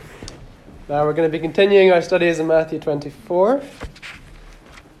Now we're going to be continuing our studies in Matthew 24.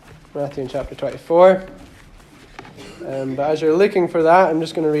 Matthew in chapter 24. But as you're looking for that, I'm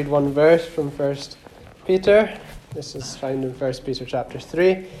just going to read one verse from 1 Peter. This is found in 1 Peter chapter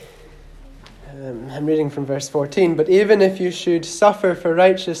 3. I'm reading from verse 14. But even if you should suffer for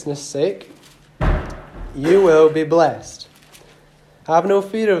righteousness' sake, you will be blessed. Have no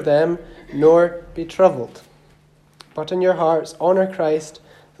fear of them, nor be troubled. But in your hearts honor Christ,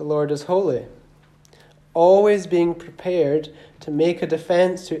 the Lord is holy, always being prepared to make a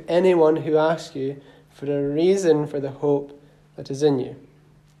defense to anyone who asks you for a reason for the hope that is in you.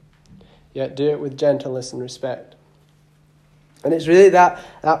 Yet do it with gentleness and respect. And it's really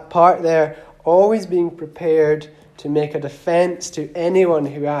that part there, always being prepared to make a defense to anyone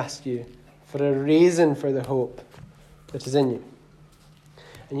who asks you for a reason for the hope that is in you.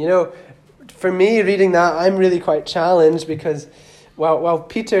 And you know, for me reading that, I'm really quite challenged because while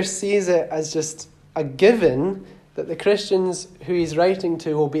Peter sees it as just a given that the Christians who he's writing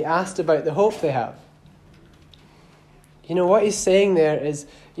to will be asked about the hope they have. You know, what he's saying there is,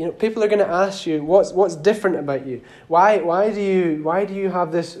 you know, people are going to ask you, what's different about you? Why do you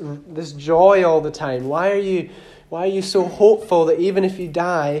have this joy all the time? Why are you so hopeful that even if you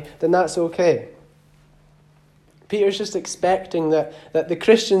die, then that's okay? Peter's just expecting that the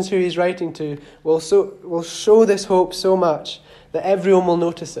Christians who he's writing to will show this hope so much that everyone will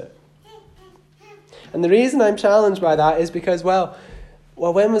notice it. And the reason I'm challenged by that is because, well,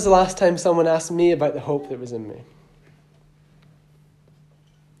 when was the last time someone asked me about the hope that was in me?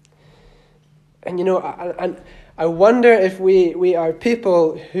 And you know, I wonder if we are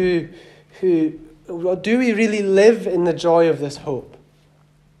people who do we really live in the joy of this hope?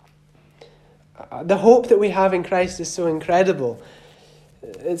 The hope that we have in Christ is so incredible.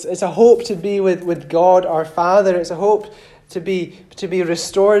 It's a hope to be with God our Father. It's a hope to be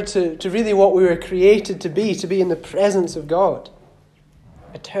restored to really what we were created to be in the presence of God.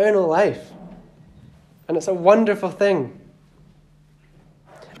 Eternal life. And it's a wonderful thing.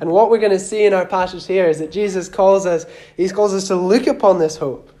 And what we're going to see in our passage here is that Jesus calls us to look upon this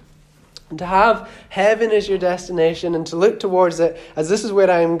hope. And to have heaven as your destination and to look towards it as this is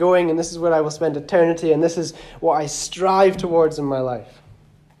where I am going and this is where I will spend eternity and this is what I strive towards in my life.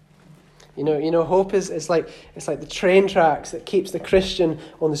 You know, hope is like the train tracks that keeps the Christian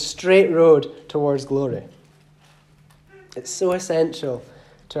on the straight road towards glory. It's so essential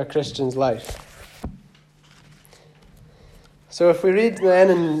to a Christian's life. So if we read then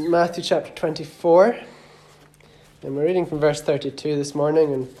in Matthew chapter 24, and we're reading from verse 32 this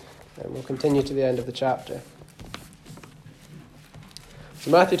morning, and we'll continue to the end of the chapter.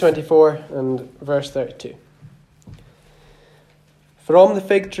 So Matthew 24 and verse 32. From the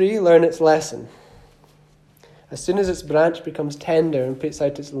fig tree learn its lesson. As soon as its branch becomes tender and puts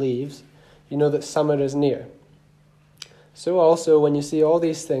out its leaves, you know that summer is near. So also when you see all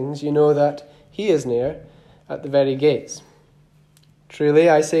these things, you know that he is near at the very gates. Truly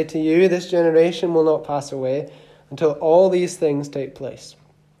I say to you, this generation will not pass away until all these things take place.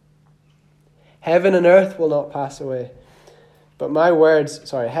 Heaven and earth will not pass away,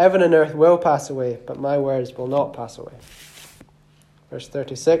 heaven and earth will pass away, but my words will not pass away. Verse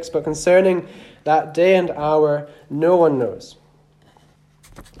 36, but concerning that day and hour, no one knows.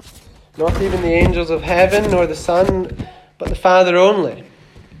 Not even the angels of heaven, nor the Son, but the Father only.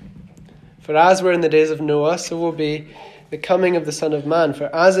 For as were in the days of Noah, so will be the coming of the Son of Man.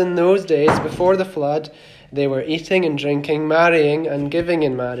 For as in those days before the flood, they were eating and drinking, marrying and giving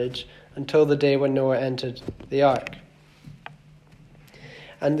in marriage, until the day when Noah entered the ark.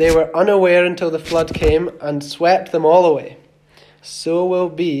 And they were unaware until the flood came and swept them all away. So will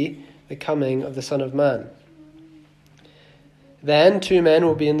be the coming of the Son of Man. Then 2 men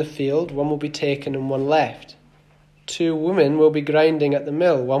will be in the field, one will be taken and one left. 2 women will be grinding at the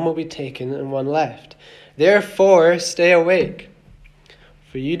mill, one will be taken and one left. Therefore stay awake,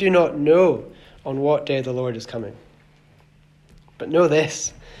 for you do not know on what day the Lord is coming. But know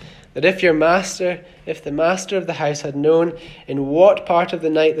this, that if the master of the house had known in what part of the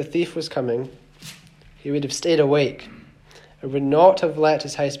night the thief was coming, he would have stayed awake, and would not have let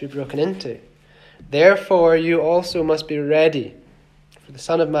his house be broken into. Therefore you also must be ready, for the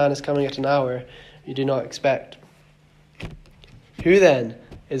Son of Man is coming at an hour you do not expect. Who then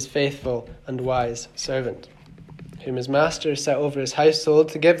is faithful and wise servant, whom his master set over his household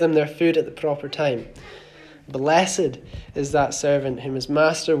to give them their food at the proper time? Blessed is that servant whom his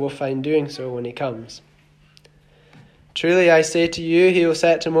master will find doing so when he comes. Truly I say to you, he will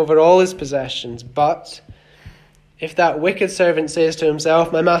set him over all his possessions. But if that wicked servant says to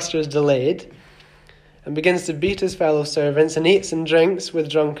himself, my master is delayed, and begins to beat his fellow servants and eats and drinks with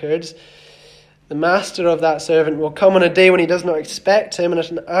drunkards, The master of that servant will come on a day when he does not expect him, and at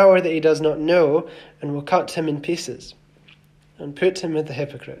an hour that he does not know, and will cut him in pieces and put him with the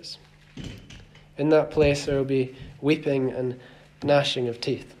hypocrites. In that place there will be weeping and gnashing of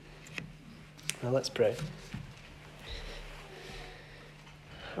teeth. Now let's pray.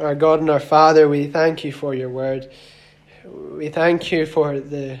 Our God and our Father, we thank you for your word. We thank you for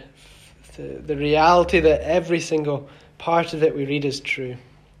the reality that every single part of it we read is true.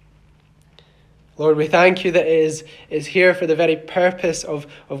 Lord, we thank you that it is here for the very purpose of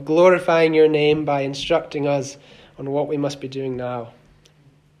glorifying your name by instructing us on what we must be doing now.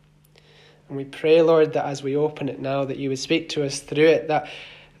 And we pray, Lord, that as we open it now, that you would speak to us through it,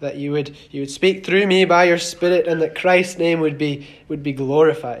 that you would speak through me by your Spirit, and that Christ's name would be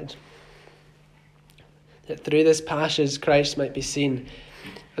glorified. That through this passage, Christ might be seen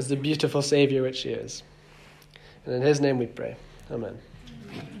as the beautiful Saviour which he is. And in his name we pray. Amen.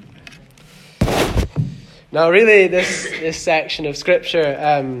 Now, really, this section of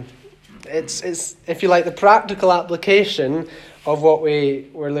Scripture, it's if you like, the practical application of what we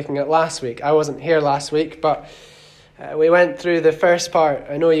were looking at last week. I wasn't here last week, but we went through the first part.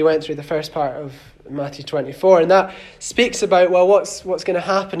 I know you went through the first part of Matthew 24, and that speaks about, well, what's going to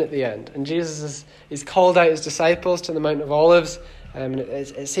happen at the end. And Jesus is called out his disciples to the Mount of Olives.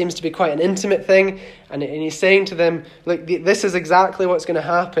 It seems to be quite an intimate thing, and he's saying to them, look, this is exactly what's going to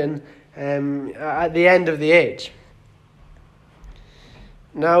happen at the end of the age.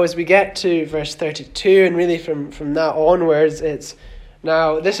 Now, as we get to verse 32, and really from that onwards, it's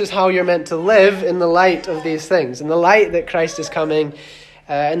now this is how you're meant to live in the light of these things, in the light that Christ is coming,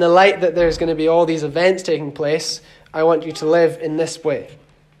 in the light that there's going to be all these events taking place. I want you to live in this way.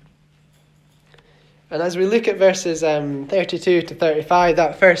 And as we look at verses 32 to 35,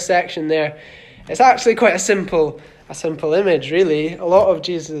 that first section there, it's actually quite a simple image, really. A lot of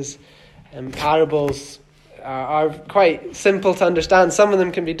Jesus' parables are quite simple to understand. Some of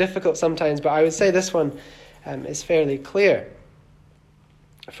them can be difficult sometimes, but I would say this one is fairly clear.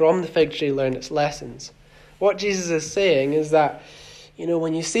 From the fig tree, learn its lessons. What Jesus is saying is that,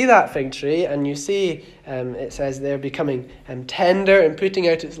 when you see that fig tree and you see, it says they're becoming tender and putting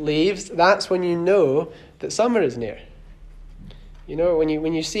out its leaves, that's when you know that summer is near. When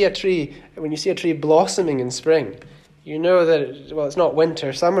you see a tree blossoming in spring, you know that it's not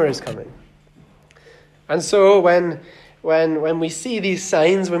winter, summer is coming. And so when we see these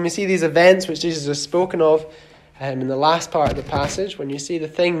signs, when we see these events which Jesus has spoken of in the last part of the passage, when you see the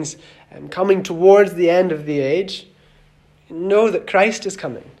things coming towards the end of the age, know that Christ is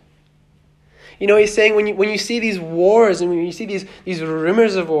coming. He's saying when you see these wars, and when you see these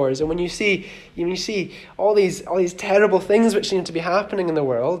rumors of wars, and when you see all these terrible things which seem to be happening in the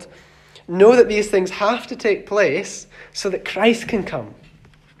world, know that these things have to take place so that Christ can come.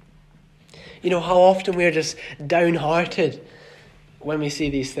 How often we're just downhearted when we see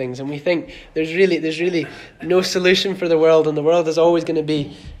these things, and we think there's really no solution for the world, and the world is always going to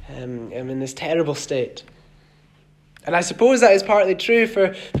be in this terrible state. And I suppose that is partly true,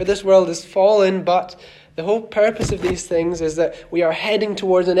 for this world is fallen, but the whole purpose of these things is that we are heading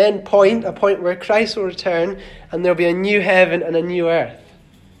towards an end point, a point where Christ will return, and there'll be a new heaven and a new earth.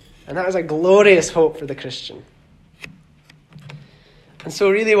 And that is a glorious hope for the Christian. And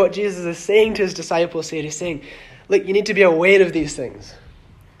so really what Jesus is saying to his disciples here, he's saying, look, you need to be aware of these things.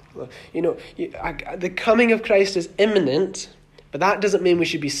 The coming of Christ is imminent, but that doesn't mean we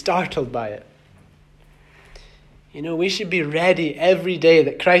should be startled by it. We should be ready every day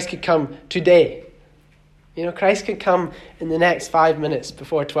that Christ could come today. Christ could come in the next 5 minutes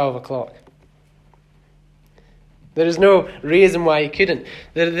before 12 o'clock. There is no reason why he couldn't.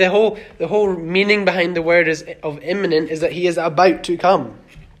 The whole meaning behind the word of imminent is that he is about to come.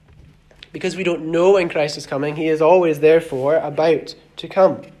 Because we don't know when Christ is coming, he is always, therefore, about to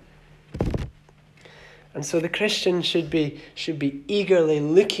come. And so the Christian should be eagerly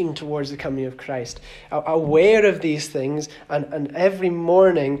looking towards the coming of Christ, aware of these things, and every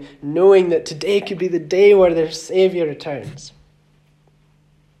morning knowing that today could be the day where their Saviour returns.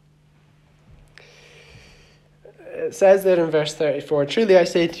 It says there in verse 34, truly I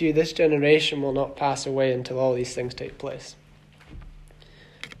say to you, this generation will not pass away until all these things take place.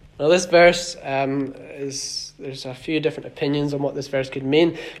 Now this verse, there's a few different opinions on what this verse could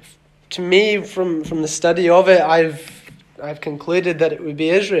mean. To me, from the study of it, I've concluded that it would be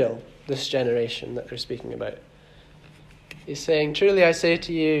Israel, this generation that they're speaking about. He's saying, truly I say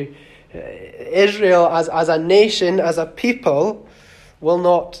to you, Israel as a nation, as a people, will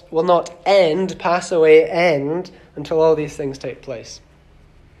not pass away until all these things take place.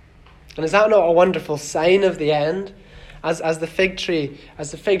 And is that not a wonderful sign of the end? As the fig tree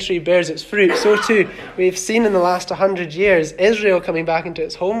bears its fruit, so too we've seen in the last 100 years Israel coming back into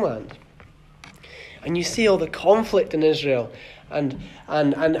its homeland. And you see all the conflict in Israel and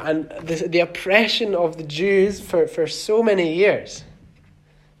the oppression of the Jews for so many years.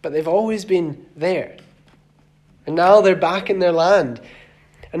 But they've always been there. And now they're back in their land.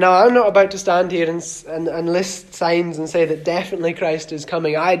 And now I'm not about to stand here and list signs and say that definitely Christ is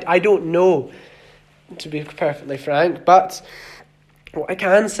coming. I don't know, to be perfectly frank. But what I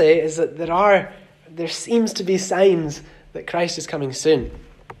can say is that there seems to be signs that Christ is coming soon.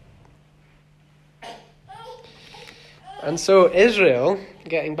 And so Israel,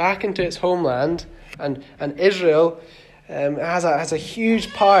 getting back into its homeland, and Israel has a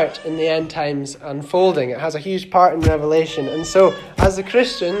huge part in the end times unfolding. It has a huge part in Revelation. And so, as the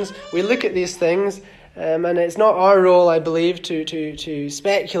Christians, we look at these things, and it's not our role, I believe, to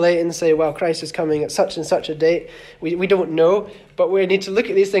speculate and say, well, Christ is coming at such and such a date. We don't know, but we need to look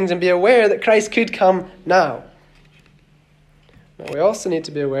at these things and be aware that Christ could come now. But we also need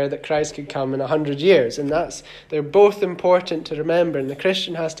to be aware that Christ could come in 100 years, and they're both important to remember, and the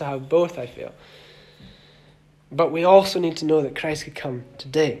Christian has to have both, I feel. But we also need to know that Christ could come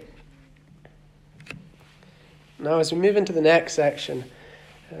today. Now, as we move into the next section,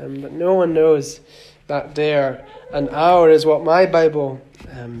 but no one knows that day or an hour is what my Bible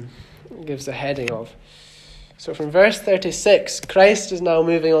gives a heading of. So from verse 36, Christ is now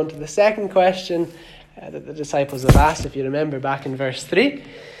moving on to the second question that the disciples have asked. If you remember back in verse 3,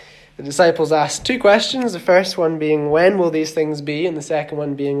 the disciples asked two questions. The first one being, when will these things be? And the second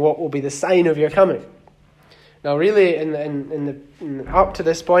one being, what will be the sign of your coming? Now really, up to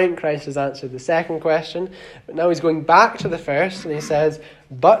this point, Christ has answered the second question. But now he's going back to the first, and he says,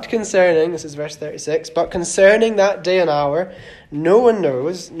 but concerning, this is verse 36, but concerning that day and hour, no one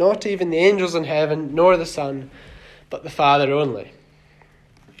knows, not even the angels in heaven, nor the Son, but the Father only.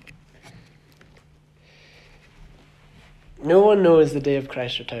 No one knows the day of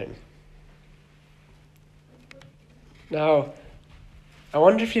Christ's return. Now, I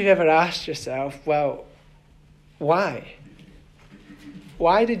wonder if you've ever asked yourself, well, why?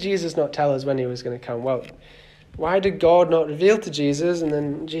 Why did Jesus not tell us when he was going to come? Well, why did God not reveal to Jesus, and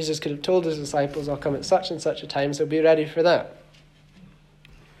then Jesus could have told his disciples, I'll come at such and such a time, so be ready for that?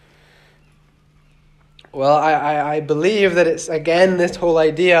 Well, I believe that it's, again, this whole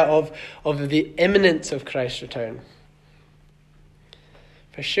idea of the imminence of Christ's return.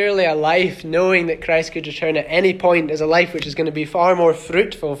 For surely a life knowing that Christ could return at any point is a life which is going to be far more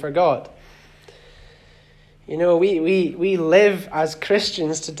fruitful for God. You know, we live as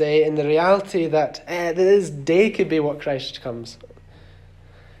Christians today in the reality that this day could be what Christ comes.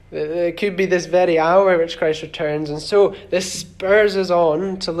 It could be this very hour which Christ returns, and so this spurs us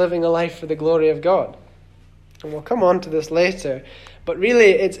on to living a life for the glory of God. And we'll come on to this later. But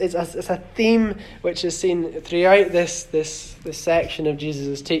really, it's a theme which is seen throughout this section of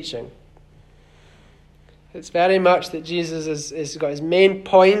Jesus' teaching. It's very much that Jesus has got his main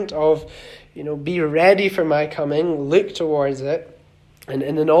point of, be ready for my coming, look towards it. And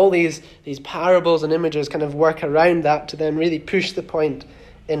then all these parables and images kind of work around that to then really push the point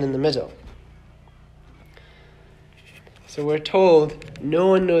in the middle. So we're told no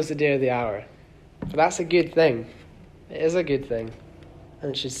one knows the day or the hour. But that's a good thing. It is a good thing.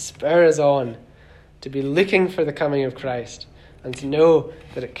 And it should spur us on to be looking for the coming of Christ and to know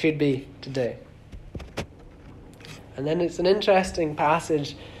that it could be today. And then it's an interesting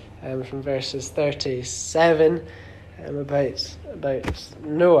passage from verses 37 about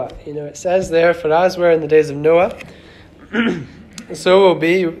Noah. It says there, for as were in the days of Noah, so will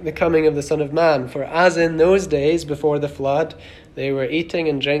be the coming of the Son of Man. For as in those days before the flood, they were eating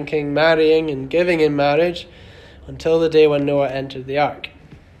and drinking, marrying and giving in marriage, until the day when Noah entered the ark.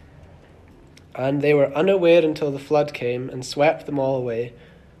 And they were unaware until the flood came and swept them all away.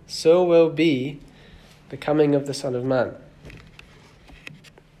 So will be the coming of the Son of Man.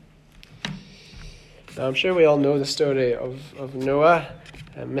 Now, I'm sure we all know the story of Noah.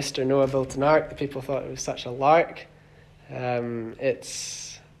 Mr. Noah built an ark. The people thought it was such a lark.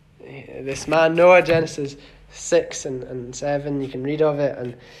 It's this man Noah, Genesis 6 and 7, you can read of it,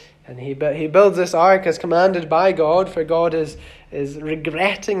 and he builds this ark as commanded by God, for God is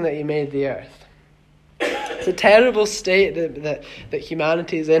regretting that he made the earth. It's a terrible state that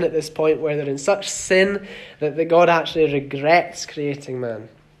humanity is in at this point, where they're in such sin that God actually regrets creating man.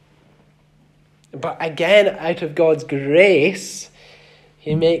 But again, out of God's grace,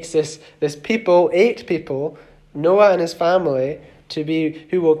 he makes this people, 8 people, Noah and his family, to be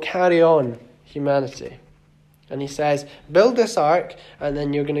who will carry on humanity. And he says, build this ark, and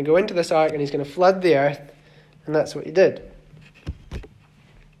then you're going to go into this ark, and he's going to flood the earth, And that's what he did.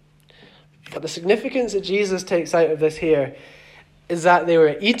 But the significance that Jesus takes out of this here is that they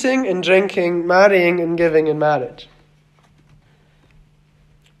were eating and drinking, marrying and giving in marriage.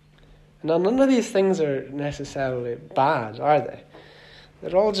 Now, none of these things are necessarily bad, are they?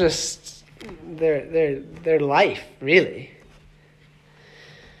 They're all just their life, really.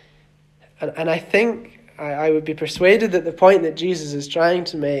 And I think I would be persuaded that the point that Jesus is trying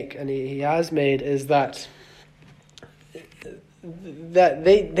to make, and he has made, is that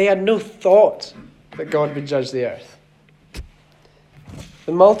they had no thought that God would judge the earth.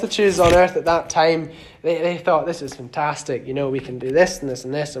 The multitudes on earth at that time, they thought, this is fantastic, we can do this and this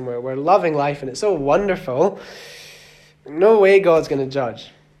and this, and we're loving life, and it's so wonderful. No way God's going to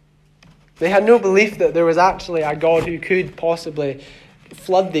judge. They had no belief that there was actually a God who could possibly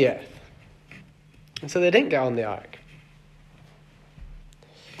flood the earth. And so they didn't get on the ark.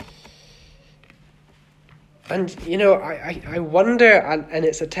 And, I wonder, and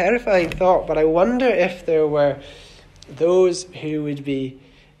it's a terrifying thought, but I wonder if there were those who would be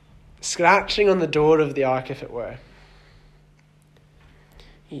scratching on the door of the ark, if it were.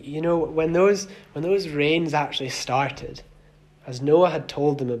 When those rains actually started, as Noah had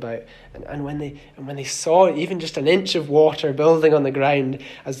told them about, and when they saw even just an inch of water building on the ground,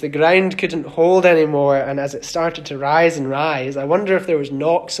 as the ground couldn't hold anymore, and as it started to rise and rise, I wonder if there was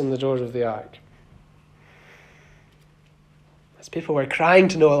knocks on the doors of the ark. As people were crying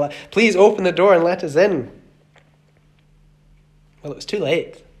to Noah, please open the door and let us in. Well, it was too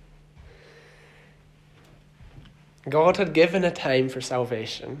late. God had given a time for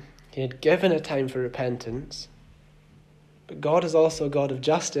salvation. He had given a time for repentance. But God is also a God of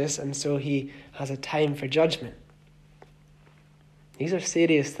justice, and so he has a time for judgment. These are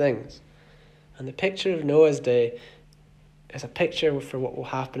serious things. And the picture of Noah's day is a picture for what will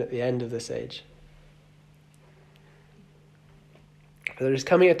happen at the end of this age. There is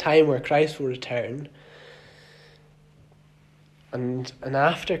coming a time where Christ will return. And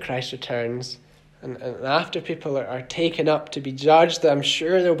after Christ returns, and after people are taken up to be judged, I'm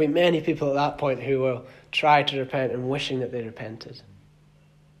sure there will be many people at that point who will try to repent and wishing that they repented.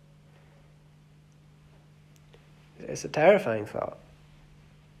 It's a terrifying thought.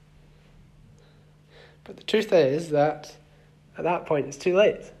 But the truth is that at that point it's too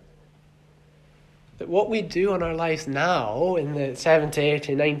late. That what we do on our lives now, in the 70,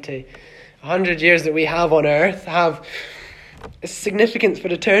 80, 90, 100 years that we have on earth, have significance for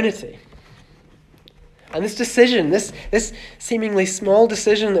eternity. And this decision, this seemingly small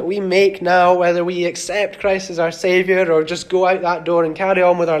decision that we make now, whether we accept Christ as our Saviour or just go out that door and carry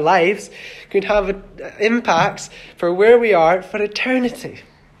on with our lives, could have impacts for where we are for eternity.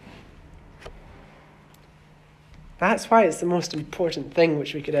 That's why it's the most important thing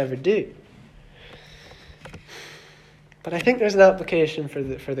which we could ever do. But I think there's an application for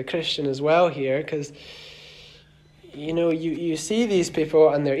the Christian as well here, because you see these people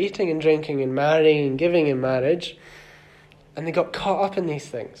and they're eating and drinking and marrying and giving in marriage, and they got caught up in these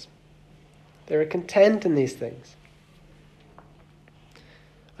things. They were content in these things.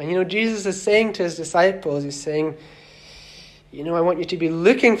 And Jesus is saying to his disciples, he's saying, I want you to be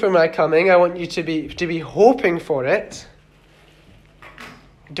looking for my coming. I want you to be hoping for it.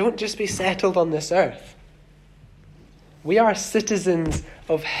 Don't just be settled on this earth. We are citizens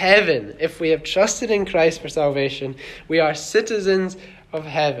of heaven. If we have trusted in Christ for salvation, we are citizens of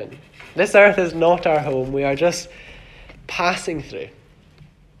heaven. This earth is not our home. We are just passing through.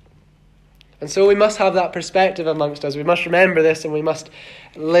 And so we must have that perspective amongst us. We must remember this, and we must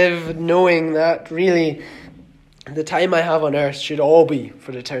live knowing that really the time I have on earth should all be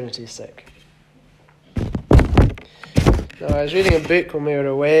for eternity's sake. Now, I was reading a book when we were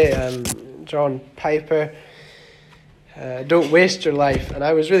away, John Piper, Don't Waste Your Life, and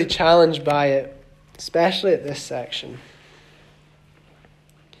I was really challenged by it, especially at this section.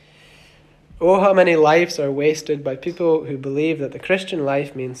 Oh, how many lives are wasted by people who believe that the Christian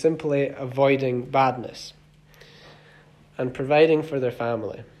life means simply avoiding badness and providing for their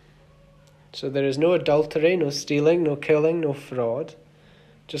family. So there is no adultery, no stealing, no killing, no fraud,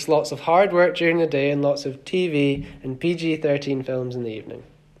 just lots of hard work during the day and lots of TV and PG-13 films in the evening.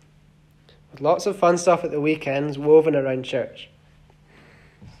 With lots of fun stuff at the weekends woven around church.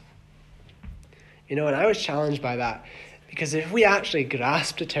 And I was challenged by that, because if we actually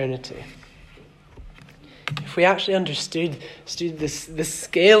grasped eternity, if we actually understood the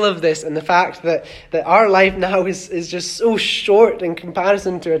scale of this and the fact that our life now is just so short in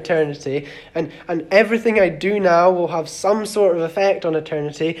comparison to eternity, and everything I do now will have some sort of effect on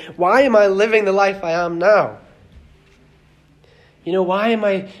eternity, why am I living the life I am now? Why am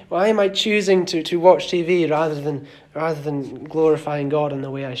I choosing to watch TV rather than glorifying God in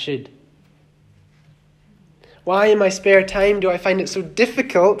the way I should? Why in my spare time do I find it so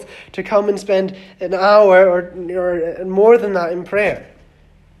difficult to come and spend an hour or more than that in prayer?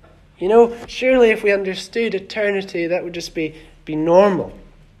 Surely if we understood eternity, that would just be normal.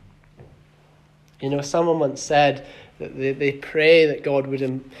 Someone once said that they pray that God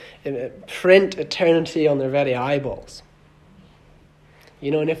would print eternity on their very eyeballs.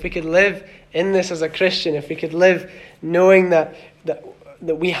 And if we could live in this as a Christian, if we could live knowing that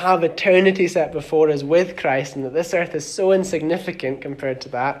we have eternity set before us with Christ and that this earth is so insignificant compared to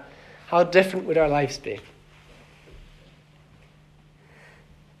that, how different would our lives be?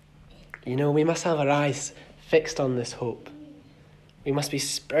 We must have our eyes fixed on this hope. We must be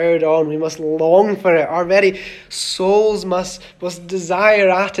spurred on. We must long for it. Our very souls must desire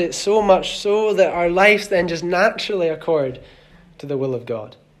at it so much so that our lives then just naturally accord to the will of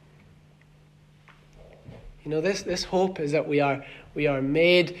God. This hope is that we are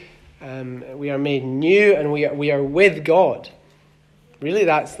made new, and we are with God. Really,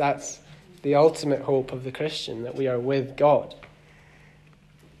 that's the ultimate hope of the Christian, that we are with God.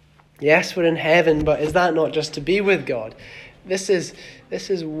 Yes, we're in heaven, but is that not just to be with God? This is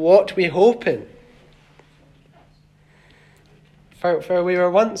what we hope in. For we were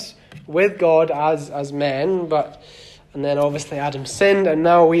once with God as men, and then obviously Adam sinned, and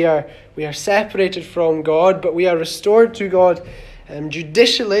now we are separated from God, but we are restored to God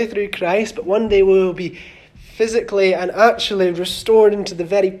judicially through Christ. But one day we will be physically and actually restored into the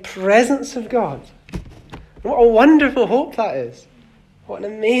very presence of God. What a wonderful hope that is. What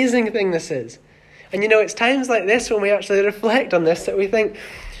an amazing thing this is. And it's times like this when we actually reflect on this that we think,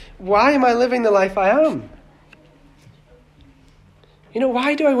 why am I living the life I am?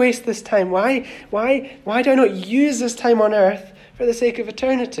 Why do I waste this time? Why do I not use this time on earth for the sake of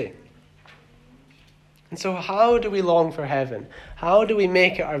eternity? And so how do we long for heaven? How do we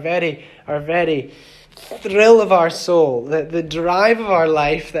make it our very thrill of our soul, the drive of our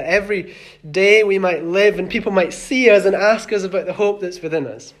life, that every day we might live and people might see us and ask us about the hope that's within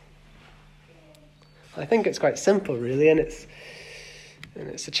us? I think it's quite simple, really, and it's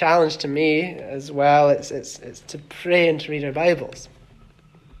a challenge to me as well. It's to pray and to read our Bibles.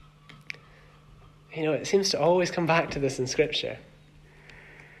 It seems to always come back to this in Scripture.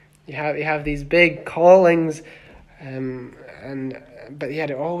 You have these big callings, but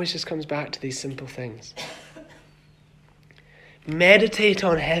yet it always just comes back to these simple things. Meditate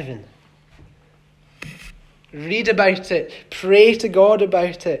on heaven. Read about it. Pray to God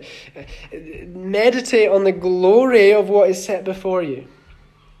about it. Meditate on the glory of what is set before you.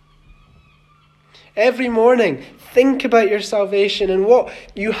 Every morning, think about your salvation and what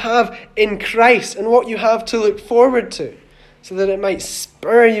you have in Christ and what you have to look forward to, so that it might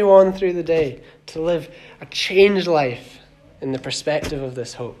spur you on through the day to live a changed life in the perspective of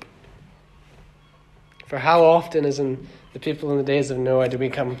this hope. For how often, as in the people in the days of Noah, do we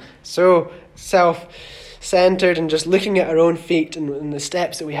become so self-centered and just looking at our own feet and the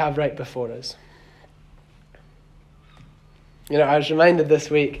steps that we have right before us? I was reminded this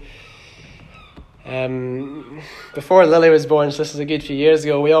week, before Lily was born, so this was a good few years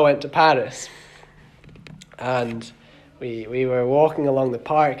ago, we all went to Paris. And we were walking along the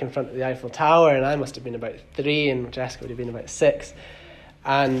park in front of the Eiffel Tower, and I must have been about 3, and Jessica would have been about 6.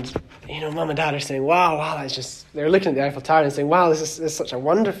 And, Mum and Dad are saying, wow, that's just... They're looking at the Eiffel Tower and saying, wow, this is such a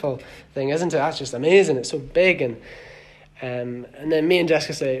wonderful thing, isn't it? That's just amazing. It's so big. And then me and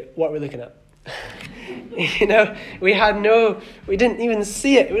Jessica say, what are we looking at? We didn't even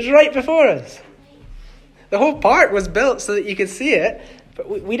see it. It was right before us. The whole park was built so that you could see it, but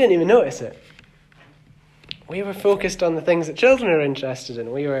we didn't even notice it. We were focused on the things that children are interested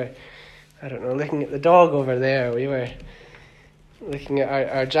in. We were, looking at the dog over there. We were looking at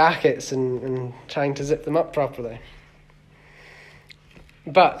our jackets and trying to zip them up properly.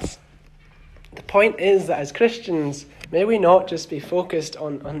 But the point is that as Christians, may we not just be focused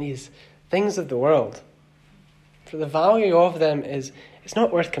on these things of the world. For the value of them it's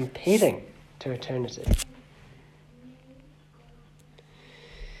not worth comparing to eternity.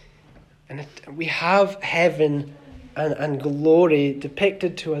 And we have heaven and glory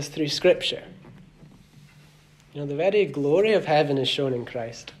depicted to us through Scripture. The very glory of heaven is shown in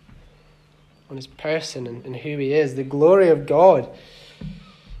Christ, on his person and who he is. The glory of God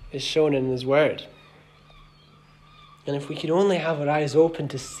is shown in his word. And if we could only have our eyes open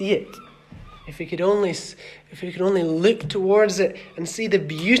to see it, if we could only look towards it and see the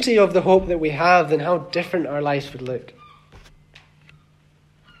beauty of the hope that we have, then how different our lives would look.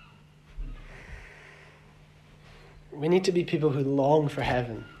 We need to be people who long for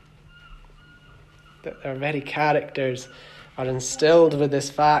heaven. That our very characters are instilled with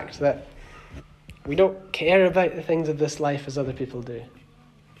this fact that we don't care about the things of this life as other people do.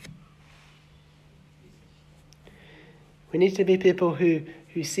 We need to be people who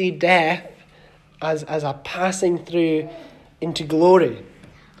see death as a passing through into glory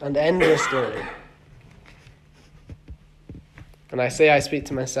and endless glory. And I speak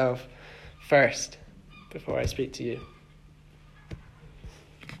to myself first before I speak to you.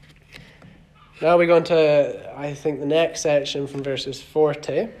 Now we go into, I think, the next section from verses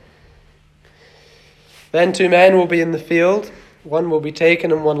 40. Then 2 men will be in the field, one will be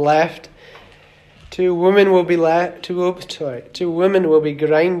taken and one left. 2 women will be two women will be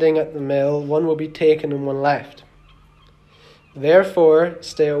grinding at the mill, one will be taken and one left. Therefore,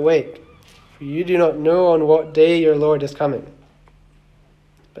 stay awake, for you do not know on what day your Lord is coming.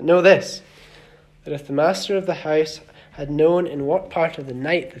 But know this, that if the master of the house had known in what part of the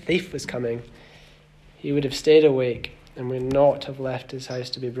night the thief was coming, he would have stayed awake and would not have left his house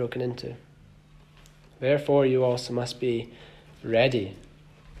to be broken into. Therefore you also must be ready,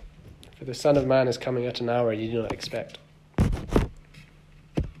 for the Son of Man is coming at an hour you do not expect.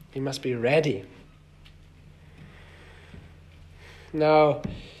 You must be ready. Now,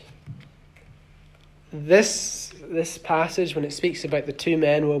 this passage, when it speaks about the 2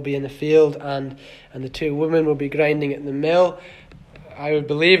 men will be in the field and the 2 women will be grinding at the mill, I would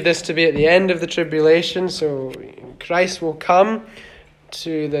believe this to be at the end of the tribulation. So Christ will come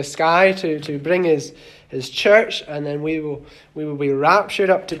to the sky to bring his church, and then we will be raptured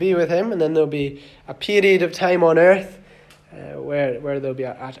up to be with him, and then there'll be a period of time on earth where there'll be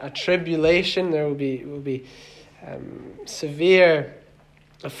a tribulation. There will be severe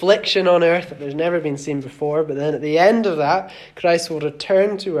affliction on earth that there's never been seen before. But then at the end of that, Christ will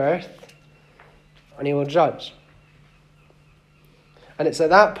return to earth and he will judge. And it's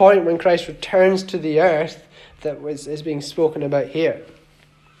at that point when Christ returns to the earth that is being spoken about here.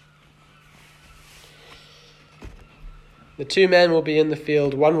 The 2 men will be in the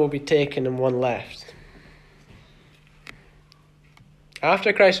field, one will be taken and one left.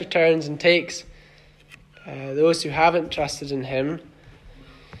 After Christ returns and takes those who haven't trusted in him,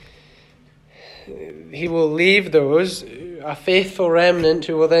 he will leave those, a faithful remnant,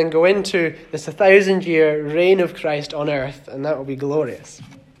 who will then go into this 1,000-year reign of Christ on earth, and that will be glorious.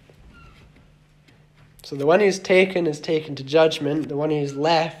 So the one who's taken is taken to judgment, the one who's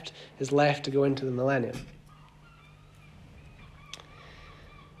left is left to go into the millennium.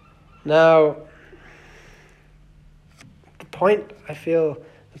 Now, the point I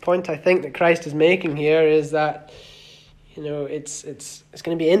think that Christ is making here is that, it's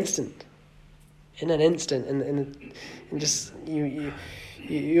going to be instant. In an instant, and just you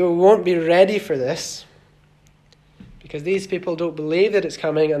won't be ready for this, because these people don't believe that it's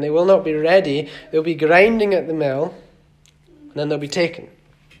coming, and they will not be ready. They'll be grinding at the mill, and then they'll be taken.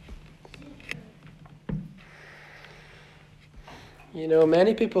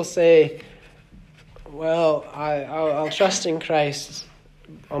 Many people say, "Well, I'll trust in Christ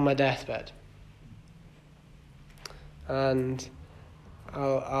on my deathbed, and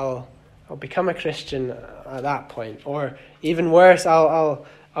I'll become a Christian at that point, or even worse, I'll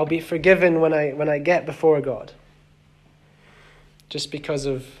be forgiven when I get before God. Just because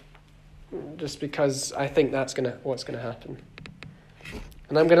I think that's what's gonna happen,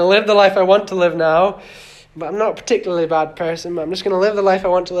 and I'm gonna live the life I want to live now. But I'm not a particularly bad person. But I'm just gonna live the life I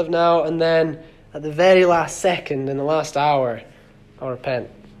want to live now, and then at the very last second, in the last hour, I'll repent."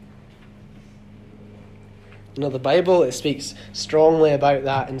 The Bible, it speaks strongly about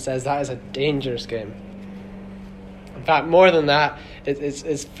that and says that is a dangerous game. In fact, more than that,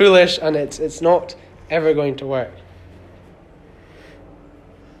 it's foolish, and it's not ever going to work.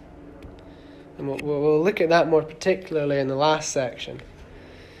 And we'll look at that more particularly in the last section.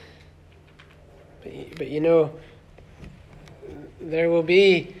 But there will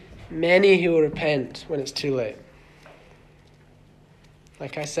be many who will repent when it's too late.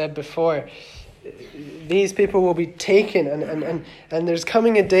 Like I said before, these people will be taken, and there's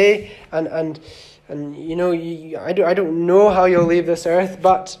coming a day, and I don't know how you'll leave this earth,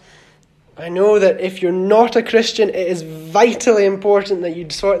 but I know that if you're not a Christian, it is vitally important that you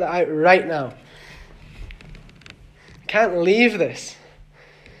sort that out right now. You can't leave this.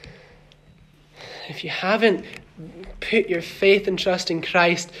 If you haven't put your faith and trust in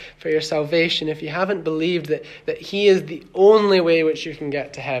Christ for your salvation, if you haven't believed that he is the only way which you can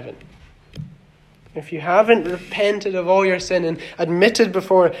get to heaven, if you haven't repented of all your sin and admitted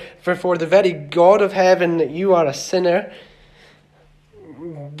before the very God of heaven that you are a sinner,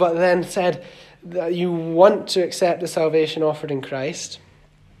 but then said, that you want to accept the salvation offered in Christ,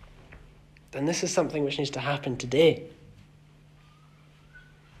 then this is something which needs to happen today.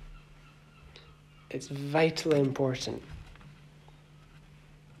 It's vitally important.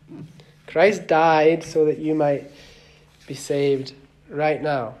 Christ died so that you might be saved right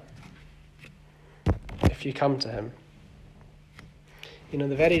now if you come to him. You know,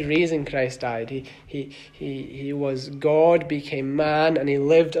 the very reason Christ died, he was God, became man, and he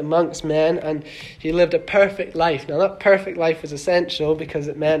lived amongst men, and he lived a perfect life. Now, that perfect life was essential because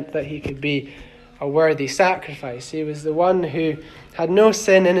it meant that he could be a worthy sacrifice. He was the one who had no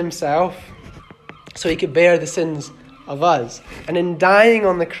sin in himself, so he could bear the sins of us. And in dying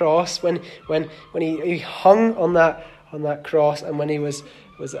on the cross, when he hung on that cross, and when he was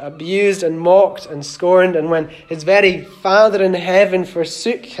abused and mocked and scorned, and when his very Father in heaven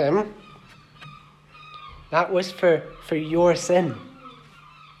forsook him, that was for your sin.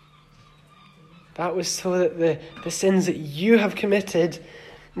 That was so that the sins that you have committed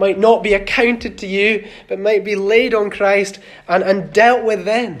might not be accounted to you, but might be laid on Christ and dealt with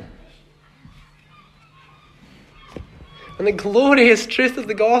then. And the glorious truth of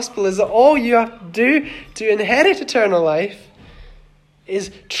the gospel is that all you have to do to inherit eternal life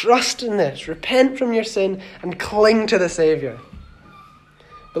is trust in this, repent from your sin, and cling to the Saviour.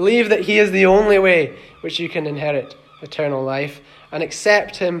 Believe that he is the only way which you can inherit eternal life, and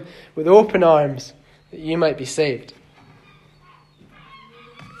accept him with open arms that you might be saved.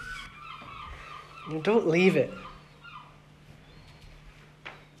 Don't leave it.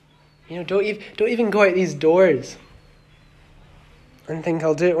 Don't even go out these doors and think,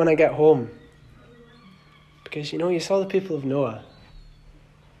 I'll do it when I get home. Because you saw the people of Noah.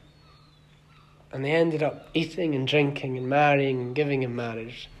 And they ended up eating and drinking and marrying and giving in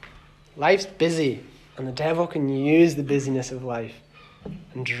marriage. Life's busy, and the devil can use the busyness of life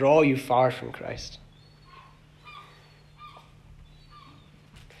and draw you far from Christ.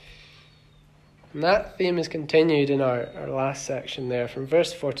 And that theme is continued in our last section there from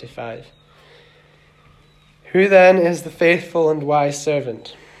verse 45. Who then is the faithful and wise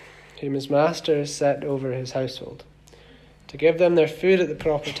servant, whom his master has set over his household, to give them their food at the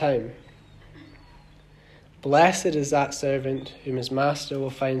proper time? Blessed is that servant whom his master will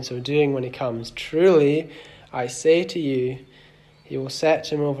find so doing when he comes. Truly, I say to you, he will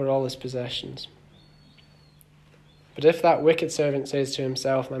set him over all his possessions. But if that wicked servant says to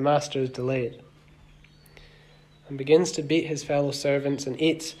himself, my master is delayed, and begins to beat his fellow servants and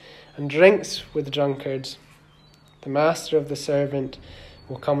eats and drinks with drunkards, the master of the servant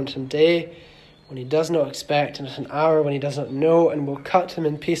will come at a day when he does not expect, and at an hour when he does not know, and will cut him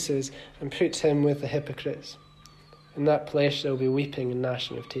in pieces and put him with the hypocrites. In that place there will be weeping and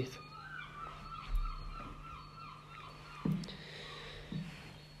gnashing of teeth.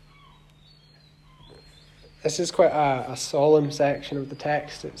 This is quite a solemn section of the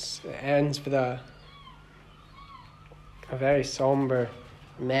text. It ends with a very somber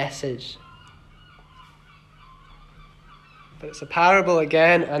message. But it's a parable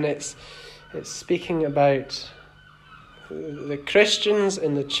again, and it's speaking about the Christians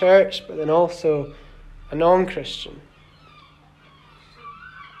in the church, but then also a non-Christian.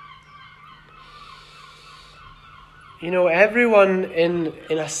 Everyone in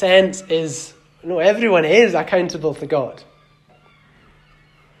a sense everyone is accountable to God.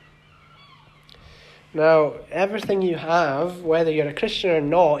 Now, everything you have, whether you're a Christian or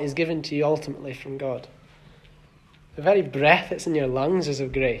not, is given to you ultimately from God. The very breath that's in your lungs is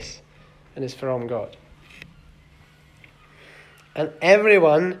of grace and is from God. And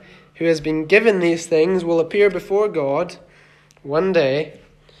everyone who has been given these things will appear before God one day,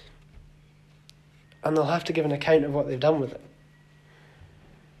 and they'll have to give an account of what they've done with it.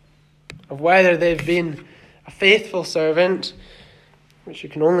 Of whether they've been a faithful servant, which you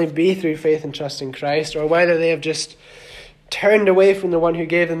can only be through faith and trust in Christ, or whether they have just turned away from the one who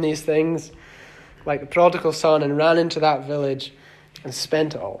gave them these things, like the prodigal son, and ran into that village and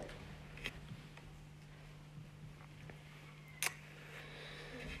spent it all.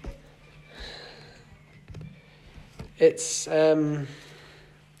 It's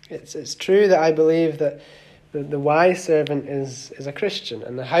true that I believe that the wise servant is a Christian,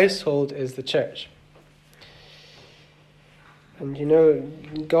 and the household is the church.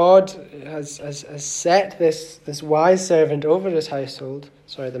 And God has set this wise servant over his household.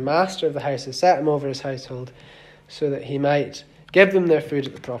 The master of the house has set him over his household so that he might give them their food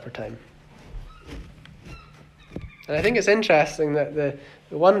at the proper time. And I think it's interesting that the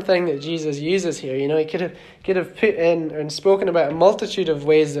one thing that Jesus uses here, he could have put in and spoken about a multitude of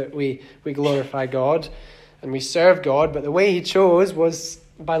ways that we glorify God and we serve God, but the way he chose was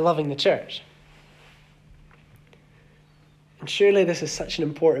by loving the church. And surely this is such an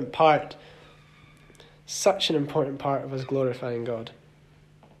important part of us glorifying God.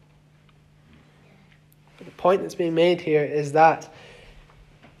 But the point that's being made here is that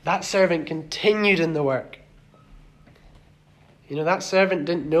that servant continued in the work. That servant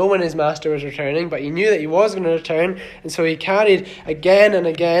didn't know when his master was returning, but he knew that he was going to return, and so he carried again and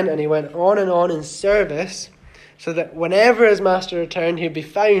again, and he went on in service, so that whenever his master returned, he'd be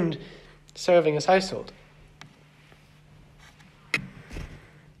found serving his household.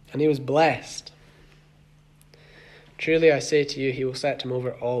 And he was blessed. Truly I say to you, he will set him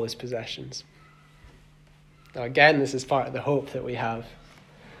over all his possessions. Now again, this is part of the hope that we have.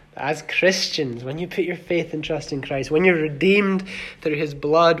 As Christians, when you put your faith and trust in Christ, when you're redeemed through his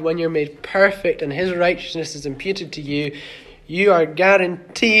blood, when you're made perfect and his righteousness is imputed to you, you are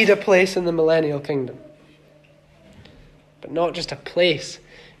guaranteed a place in the millennial kingdom. But not just a place.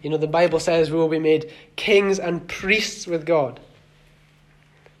 The Bible says we will be made kings and priests with God.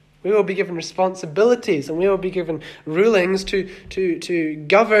 We will be given responsibilities and we will be given rulings to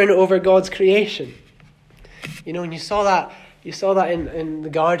govern over God's creation. And you saw that in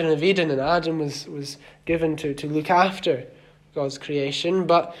the Garden of Eden, and Adam was given to look after God's creation.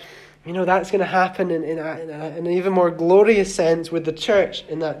 But, that's going to happen in an even more glorious sense with the church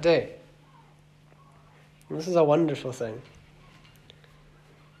in that day. And this is a wonderful thing.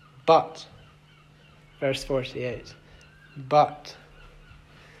 But, verse 48, but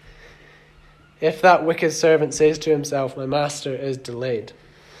if that wicked servant says to himself, my master is delayed.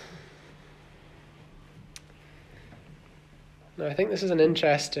 Now, I think this is an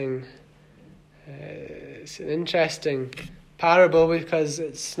interesting parable, because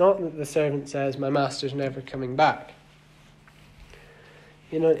it's not that the servant says, my master's never coming back.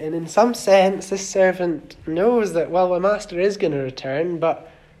 And in some sense, this servant knows that, my master is going to return, but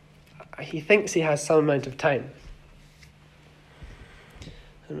he thinks he has some amount of time.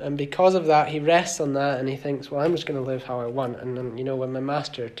 And because of that, he rests on that, and he thinks, I'm just going to live how I want. And then, when my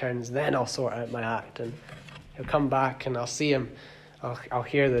master returns, then I'll sort out my act. And he'll come back, and I'll see him. I'll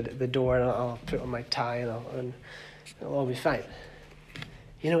hear the door, and I'll put on my tie, and it'll all be fine.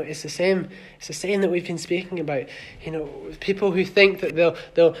 It's the same. It's the same that we've been speaking about. People who think that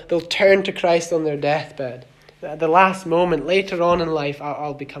they'll turn to Christ on their deathbed. At the last moment, later on in life,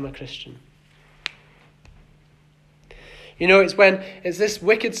 I'll become a Christian. It's this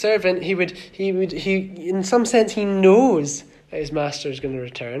wicked servant. He in some sense, he knows that his master is going to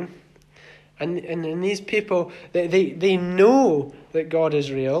return. And these people, they know that God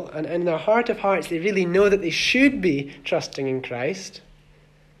is real, and in their heart of hearts, they really know that they should be trusting in Christ,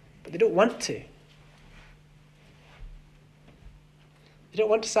 but they don't want to. They don't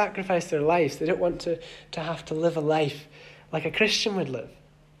want to sacrifice their lives. They don't want to have to live a life like a Christian would live.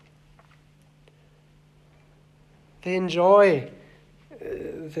 They enjoy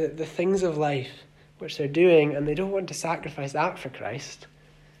the things of life which they're doing, and they don't want to sacrifice that for Christ.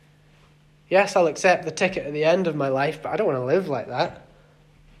 Yes, I'll accept the ticket at the end of my life, but I don't want to live like that.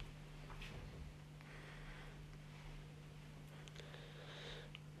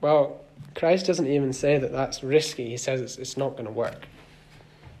 Well, Christ doesn't even say that that's risky. He says it's not going to work.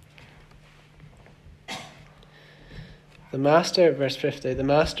 The master, verse 50, the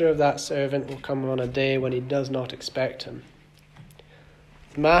master of that servant will come on a day when he does not expect him.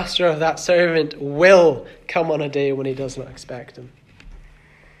 The master of that servant will come on a day when he does not expect him.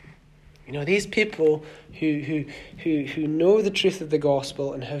 These people who know the truth of the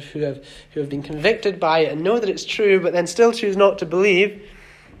gospel and who have been convicted by it and know that it's true, but then still choose not to believe,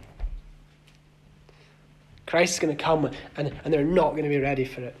 Christ's going to come and they're not going to be ready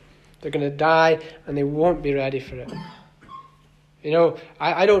for it. They're going to die and they won't be ready for it.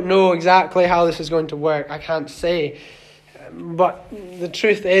 I don't know exactly how this is going to work. I can't say. But the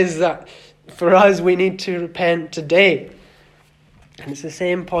truth is that for us, we need to repent today. And it's the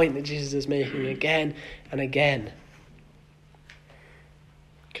same point that Jesus is making again and again.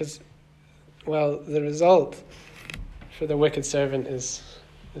 Because, the result for the wicked servant is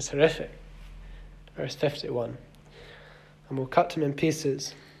horrific. Verse 51. And will cut him in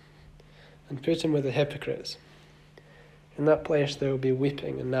pieces and put him with the hypocrites. In that place there will be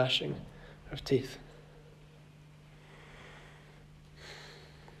weeping and gnashing of teeth.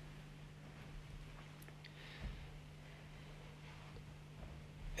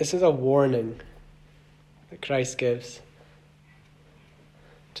 This is a warning that Christ gives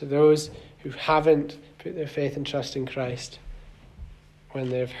to those who haven't put their faith and trust in Christ when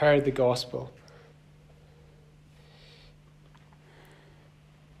they've heard the gospel.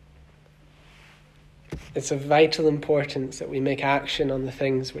 It's of vital importance that we make action on the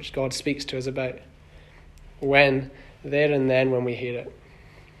things which God speaks to us about when there and then when we hear it.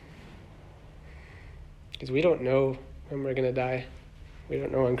 Because we don't know when we're going to die. We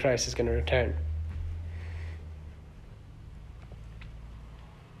don't know when Christ is going to return.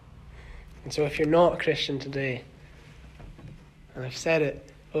 And so if you're not a Christian today, and I've said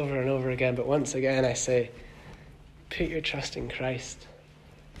it over and over again, but once again I say, put your trust in Christ.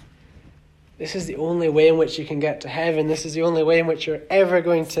 This is the only way in which you can get to heaven. This is the only way in which you're ever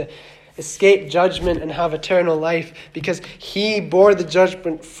going to escape judgment and have eternal life, because he bore the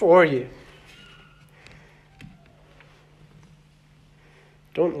judgment for you.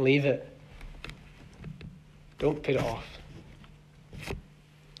 Don't leave it. Don't put it off.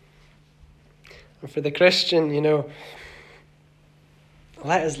 And for the Christian,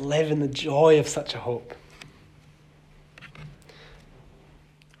 let us live in the joy of such a hope.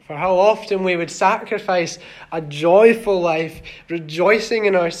 For how often we would sacrifice a joyful life, rejoicing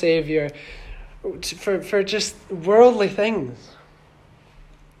in our Saviour, for just worldly things.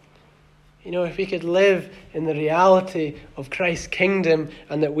 If we could live in the reality of Christ's kingdom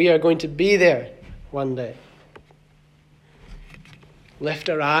and that we are going to be there one day. Lift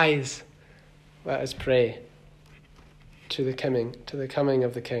our eyes, let us pray, to the coming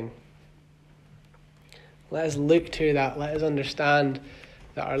of the King. Let us look to that. Let us understand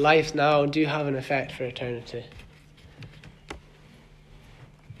that our lives now do have an effect for eternity.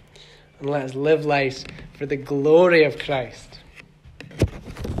 And let us live lives for the glory of Christ.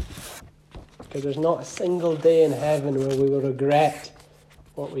 Because there's not a single day in heaven where we will regret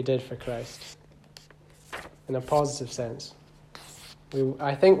what we did for Christ. In a positive sense.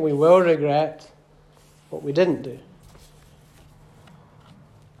 I think we will regret what we didn't do.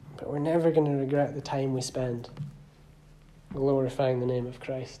 But we're never going to regret the time we spend glorifying the name of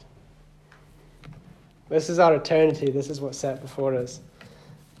Christ. This is our eternity. This is what's set before us.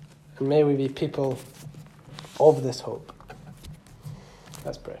 And may we be people of this hope.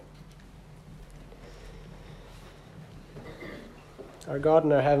 Let's pray. Our God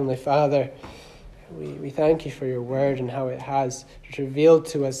and our Heavenly Father, we thank you for your word and how it has revealed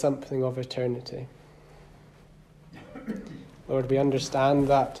to us something of eternity. Lord, we understand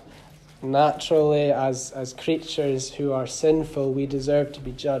that naturally as creatures who are sinful, we deserve to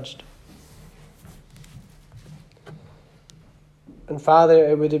be judged. And Father,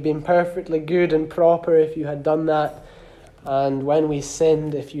 it would have been perfectly good and proper if you had done that, and when we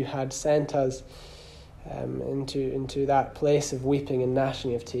sinned, if you had sent us into that place of weeping and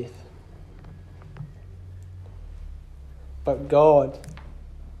gnashing of teeth. But God,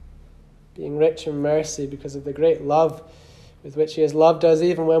 being rich in mercy because of the great love with which he has loved us,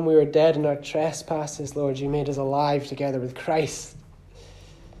 even when we were dead in our trespasses, Lord, you made us alive together with Christ.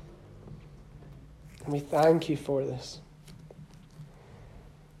 And we thank you for this.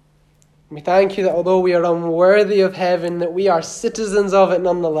 And we thank you that although we are unworthy of heaven, that we are citizens of it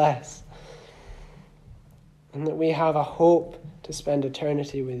nonetheless. And that we have a hope to spend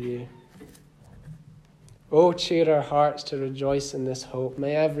eternity with you. Oh, cheer our hearts to rejoice in this hope.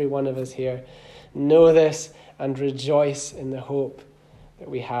 May every one of us here know this and rejoice in the hope that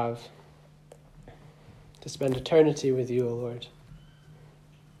we have to spend eternity with you, O Lord.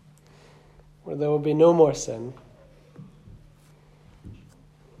 Where there will be no more sin.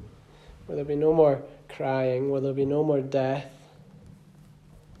 Where there will be no more crying. Where there will be no more death.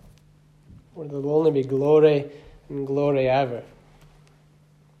 Where there will only be glory and glory ever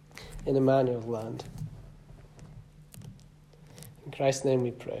in Emmanuel's land. In Christ's name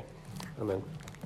we pray. Amen.